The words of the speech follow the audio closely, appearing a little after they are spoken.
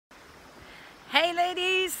Hey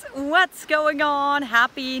ladies, what's going on?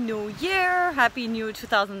 Happy New Year, Happy New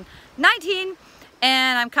 2019,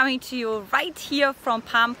 and I'm coming to you right here from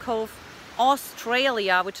Palm Cove,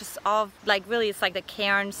 Australia, which is it's like the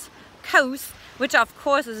Cairns coast, which of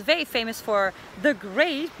course is very famous for the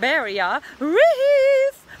Great Barrier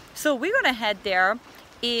Reef. So we're gonna head there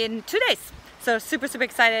in 2 days. So super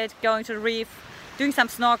excited, going to the reef, doing some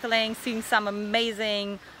snorkeling, seeing some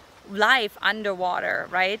amazing life underwater,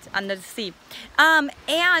 right, under the sea.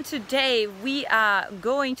 And today we are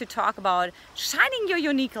going to talk about shining your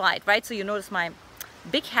unique light, right? So you notice my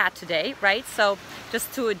big hat today, right? So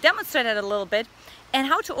just to demonstrate it a little bit and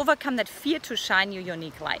how to overcome that fear to shine your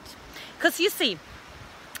unique light. Because you see,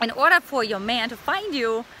 in order for your man to find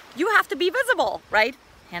you, you have to be visible, right?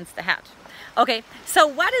 Hence the hat. Okay, so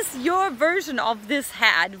what is your version of this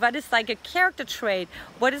hat? What is like a character trait?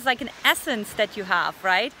 What is like an essence that you have,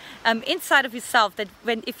 right? Inside of yourself, that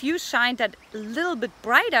if you shine that a little bit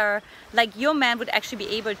brighter, like your man would actually be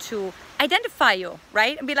able to identify you,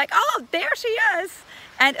 right? And be like, oh, there she is,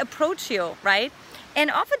 and approach you, right?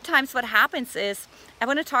 And oftentimes what happens is, I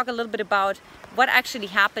want to talk a little bit about what actually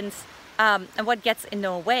happens and what gets in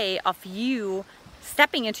the way of you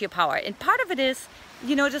stepping into your power. And part of it is,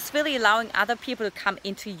 you know, just really allowing other people to come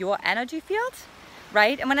into your energy field,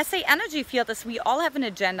 right? And when I say energy field, is we all have an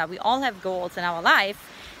agenda, we all have goals in our life.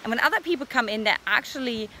 And when other people come in, they're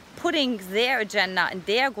actually putting their agenda and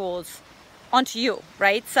their goals onto you,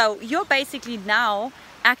 right? So you're basically now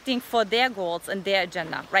acting for their goals and their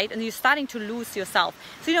agenda, right? And you're starting to lose yourself.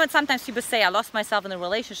 So you know, sometimes people say, I lost myself in a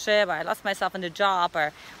relationship, or I lost myself in a job,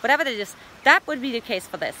 or whatever it is. That would be the case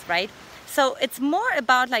for this, right? So it's more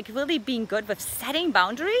about like really being good with setting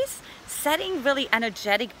boundaries, setting really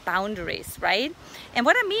energetic boundaries, right? And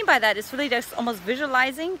what I mean by that is really just almost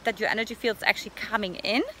visualizing that your energy field is actually coming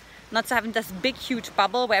in, not so having this big, huge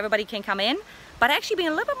bubble where everybody can come in, but actually being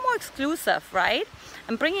a little bit more exclusive, right?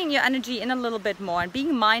 And bringing your energy in a little bit more and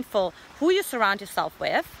being mindful who you surround yourself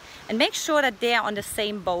with, and make sure that they're on the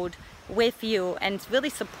same boat with you and really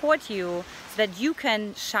support you so that you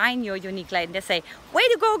can shine your unique light. And they say, way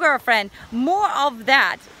to go, girlfriend, more of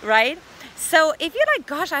that, right? So if you're like,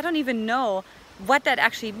 gosh, I don't even know what that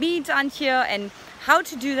actually means on here and how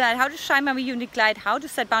to do that, how to shine my unique light, how to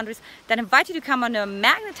set boundaries, then I invite you to come on a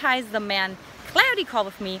Magnetize the Man clarity call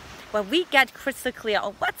with me, where we get crystal clear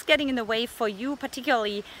on what's getting in the way for you,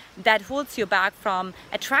 particularly that holds you back from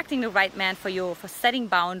attracting the right man for you, for setting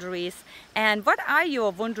boundaries, and what are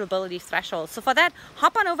your vulnerability thresholds. So for that,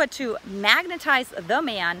 hop on over to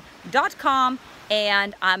magnetizetheman.com,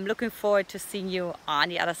 and I'm looking forward to seeing you on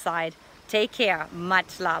the other side. Take care.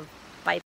 Much love.